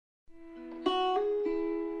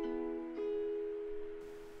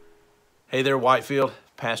Hey there, Whitefield.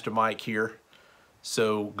 Pastor Mike here.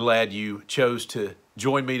 So glad you chose to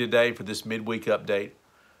join me today for this midweek update.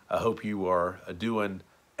 I hope you are doing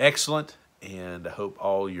excellent, and I hope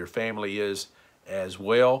all your family is as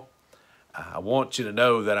well. I want you to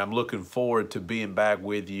know that I'm looking forward to being back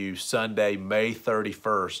with you Sunday, May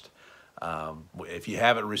 31st. If you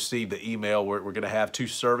haven't received the email, we're going to have two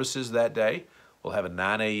services that day. We'll have a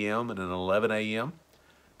 9 a.m. and an 11 a.m.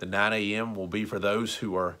 The 9 a.m. will be for those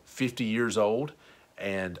who are 50 years old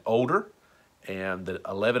and older, and the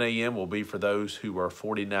 11 a.m. will be for those who are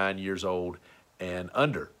 49 years old and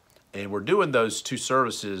under. And we're doing those two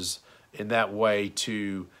services in that way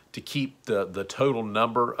to keep the total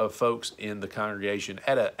number of folks in the congregation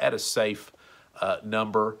at a safe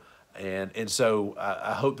number. And so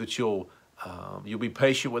I hope that you'll be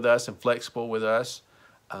patient with us and flexible with us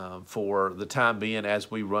for the time being as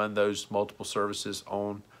we run those multiple services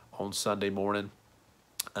on Sunday morning.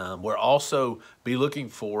 We'll also be looking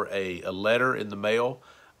for a letter in the mail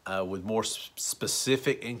with more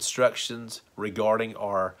specific instructions regarding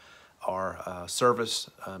our service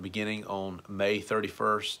beginning on May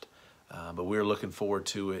 31st. But we're looking forward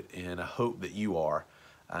to it, and I hope that you are.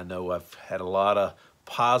 I know I've had a lot of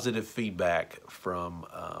positive feedback from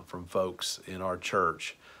folks in our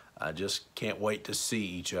church. I just can't wait to see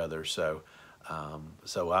each other. So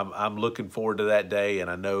I'm looking forward to that day, and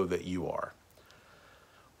I know that you are.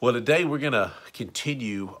 Well, today we're going to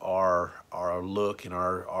continue our look and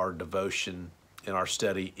our devotion in our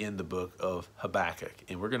study in the book of Habakkuk.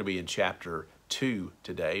 And we're going to be in chapter 2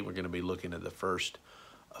 today. We're going to be looking at the first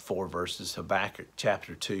 4 verses, Habakkuk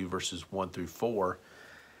chapter 2, verses 1 through 4.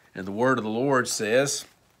 And the word of the Lord says,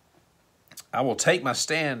 I will take my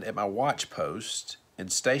stand at my watchpost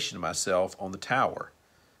and station myself on the tower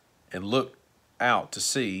and look out to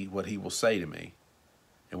see what he will say to me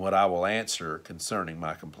and what I will answer concerning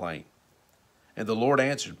my complaint. And the Lord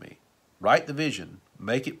answered me, write the vision,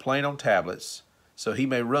 make it plain on tablets, so he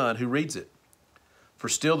may run who reads it. For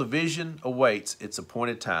still the vision awaits its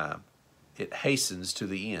appointed time. It hastens to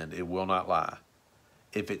the end, it will not lie.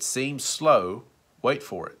 If it seems slow, wait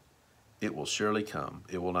for it. It will surely come,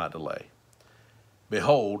 it will not delay.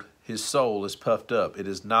 Behold, his soul is puffed up, it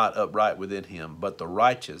is not upright within him, but the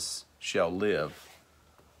righteous shall live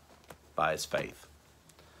by his faith.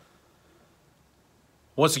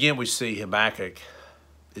 Once again, we see Habakkuk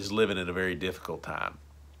is living in a very difficult time.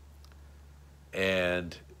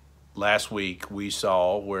 And last week we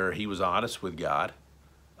saw where he was honest with God,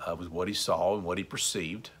 with what he saw and what he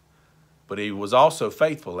perceived. But he was also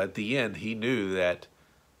faithful. At the end, he knew that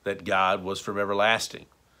God was from everlasting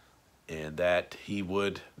and that he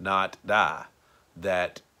would not die.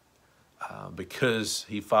 That because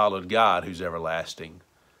he followed God, who's everlasting,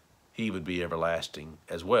 he would be everlasting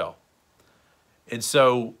as well. And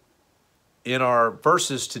so in our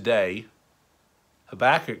verses today,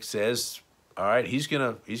 Habakkuk says, all right, he's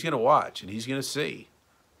gonna watch and he's gonna see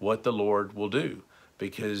what the Lord will do,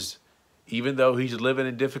 because even though he's living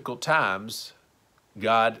in difficult times,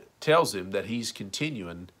 God tells him that he's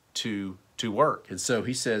continuing to work. And so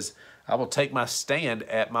he says, I will take my stand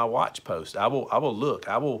at my watchpost. I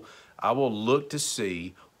will look to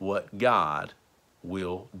see what God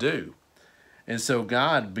will do. And so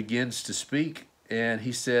God begins to speak, and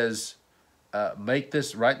he says, write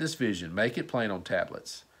this vision, make it plain on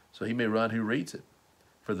tablets, so he may run who reads it.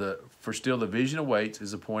 For still the vision awaits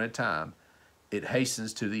his appointed time. It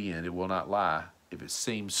hastens to the end, it will not lie. If it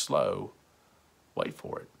seems slow, wait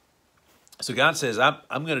for it. So God says,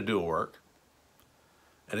 I'm going to do a work,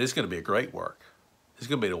 and it's going to be a great work. It's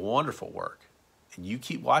going to be a wonderful work, and you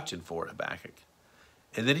keep watching for it, Habakkuk.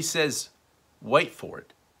 And then he says, wait for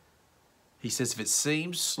it. He says, if it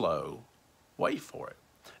seems slow, wait for it.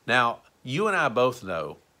 Now, you and I both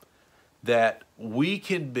know that we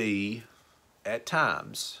can be, at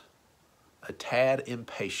times, a tad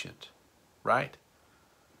impatient, right?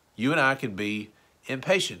 You and I can be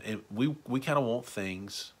impatient, and we kind of want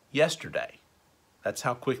things yesterday. That's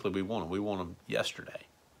how quickly we want them. We want them yesterday.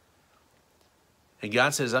 And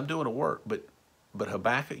God says, I'm doing a work, but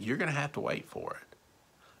Habakkuk, you're going to have to wait for it.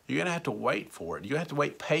 You're going to have to wait for it. You're going to have to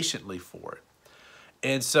wait patiently for it.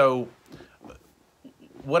 And so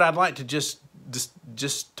what I'd like to just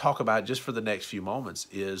talk about just for the next few moments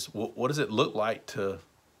is what does it look like to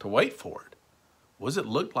wait for it? What does it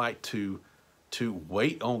look like to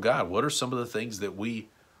wait on God? What are some of the things that we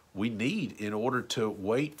need in order to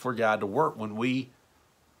wait for God to work when we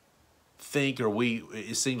think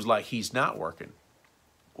it seems like he's not working?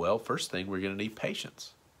 Well, first thing, we're going to need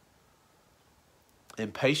patience.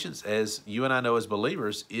 And patience, as you and I know as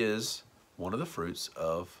believers, is one of the fruits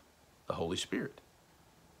of the Holy Spirit.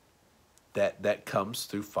 that comes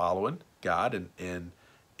through following God, and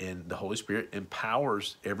the Holy Spirit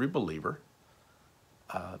empowers every believer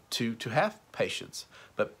to have patience.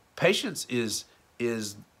 But patience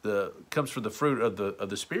comes from the fruit of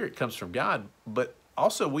the Spirit, comes from God. But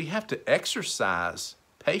also we have to exercise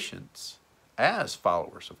patience as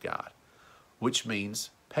followers of God, which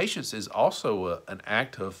means patience is also an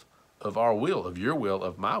act of our will, of your will,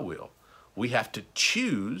 of my will. We have to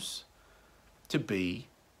choose to be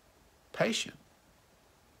patient.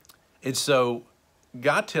 And so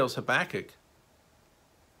God tells Habakkuk,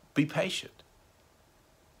 be patient.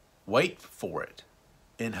 Wait for it.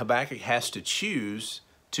 And Habakkuk has to choose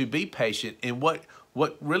to be patient. And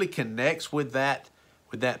what really connects with that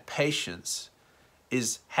patience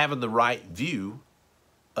is having the right view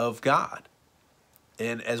of God.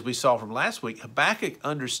 And as we saw from last week, Habakkuk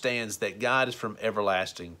understands that God is from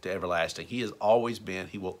everlasting to everlasting. He has always been,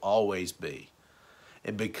 he will always be.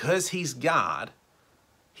 And because he's God,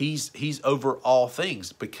 he's over all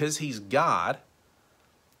things. Because he's God,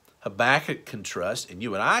 Habakkuk can trust, and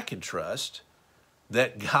you and I can trust,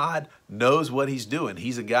 that God knows what he's doing.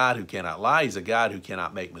 He's a God who cannot lie. He's a God who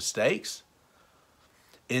cannot make mistakes.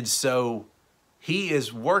 And so he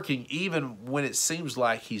is working even when it seems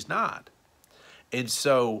like he's not. And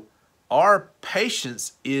so our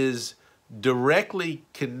patience is directly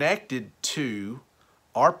connected to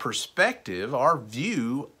our perspective, our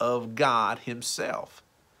view of God himself.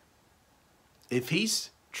 If he's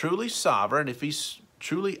truly sovereign, if he's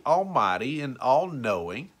truly almighty and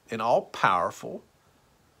all-knowing and all-powerful,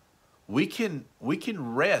 we can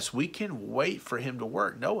rest, we can wait for him to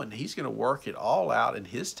work, knowing he's going to work it all out in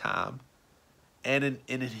his time and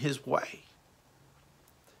in his way.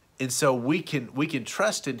 And so we can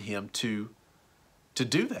trust in him to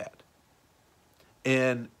do that.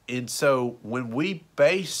 And so when we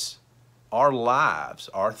base our lives,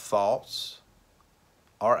 our thoughts,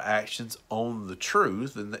 our actions on the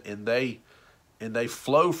truth, and they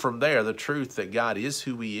flow from there, the truth that God is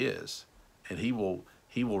who he is, and he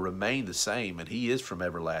will remain the same, and he is from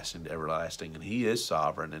everlasting to everlasting, and he is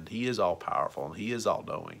sovereign, and he is all powerful, and he is all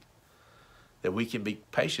knowing, that we can be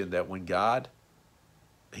patient, that when God,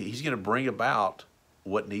 he's going to bring about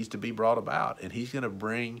what needs to be brought about, and he's going to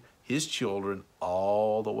bring his children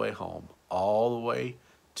all the way home, all the way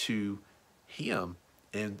to him.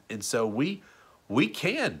 And so we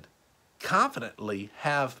can confidently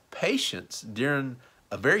have patience during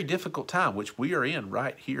a very difficult time, which we are in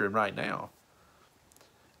right here and right now.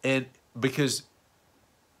 And because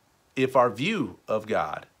if our view of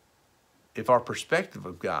God, if our perspective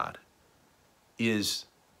of God is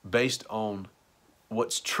based on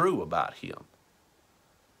what's true about him,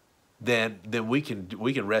 then we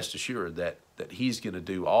can rest assured that he's going to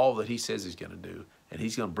do all that he says he's going to do, and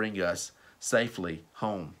he's going to bring us safely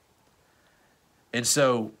home. And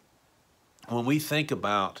so when we think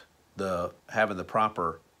about having the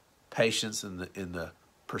proper patience in the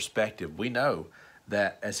perspective, we know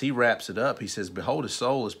that as he wraps it up, he says, behold, his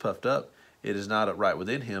soul is puffed up. It is not upright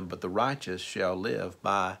within him, but the righteous shall live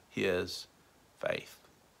by his faith.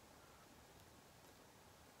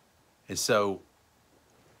 And so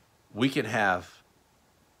we can have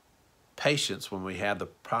patience when we have the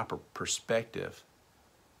proper perspective,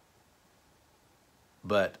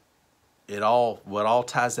 but what all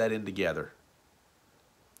ties that in together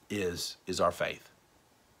is our faith.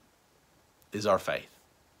 Is our faith.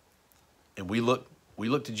 And we look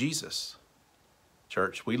to Jesus,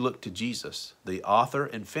 church. We look to Jesus, the author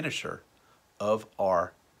and finisher of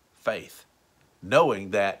our faith,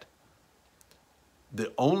 knowing that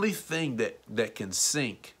the only thing that can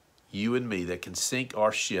sink you and me, that can sink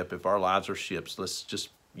our ship, if our lives are ships, let's just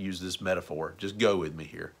use this metaphor. Just go with me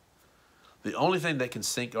here. The only thing that can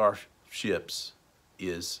sink our ships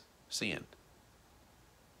is sin.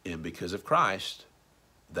 And because of Christ,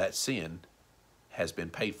 that sin has been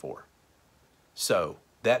paid for. So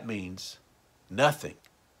that means nothing,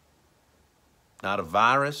 not a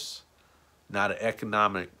virus, not an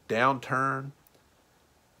economic downturn,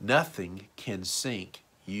 nothing can sink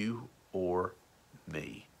you or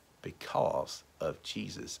me because of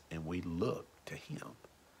Jesus, and we look to him.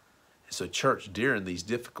 And so church, during these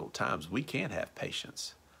difficult times, we can have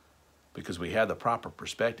patience because we have the proper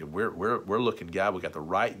perspective. We're looking to God. We got the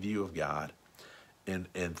right view of God.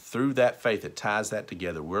 And through that faith that ties that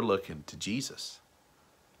together, we're looking to Jesus,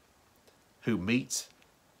 who meets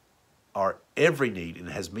our every need and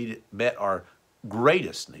has met our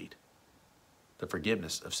greatest need, the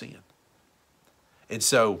forgiveness of sin. And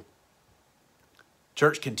so,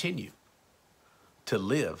 church, continue to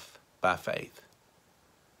live by faith.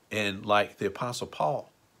 And like the Apostle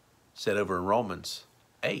Paul said over in Romans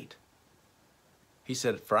 8, He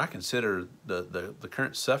said, for I consider the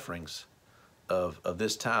current sufferings of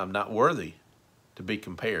this time not worthy to be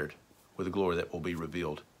compared with the glory that will be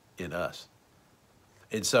revealed in us.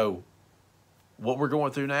 And so what we're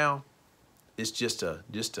going through now is just a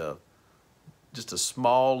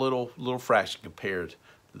small little fraction compared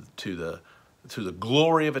to the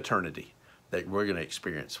glory of eternity that we're going to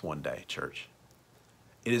experience one day, church.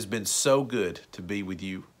 It has been so good to be with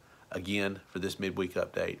you again for this midweek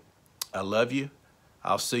update. I love you.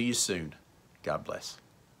 I'll see you soon. God bless.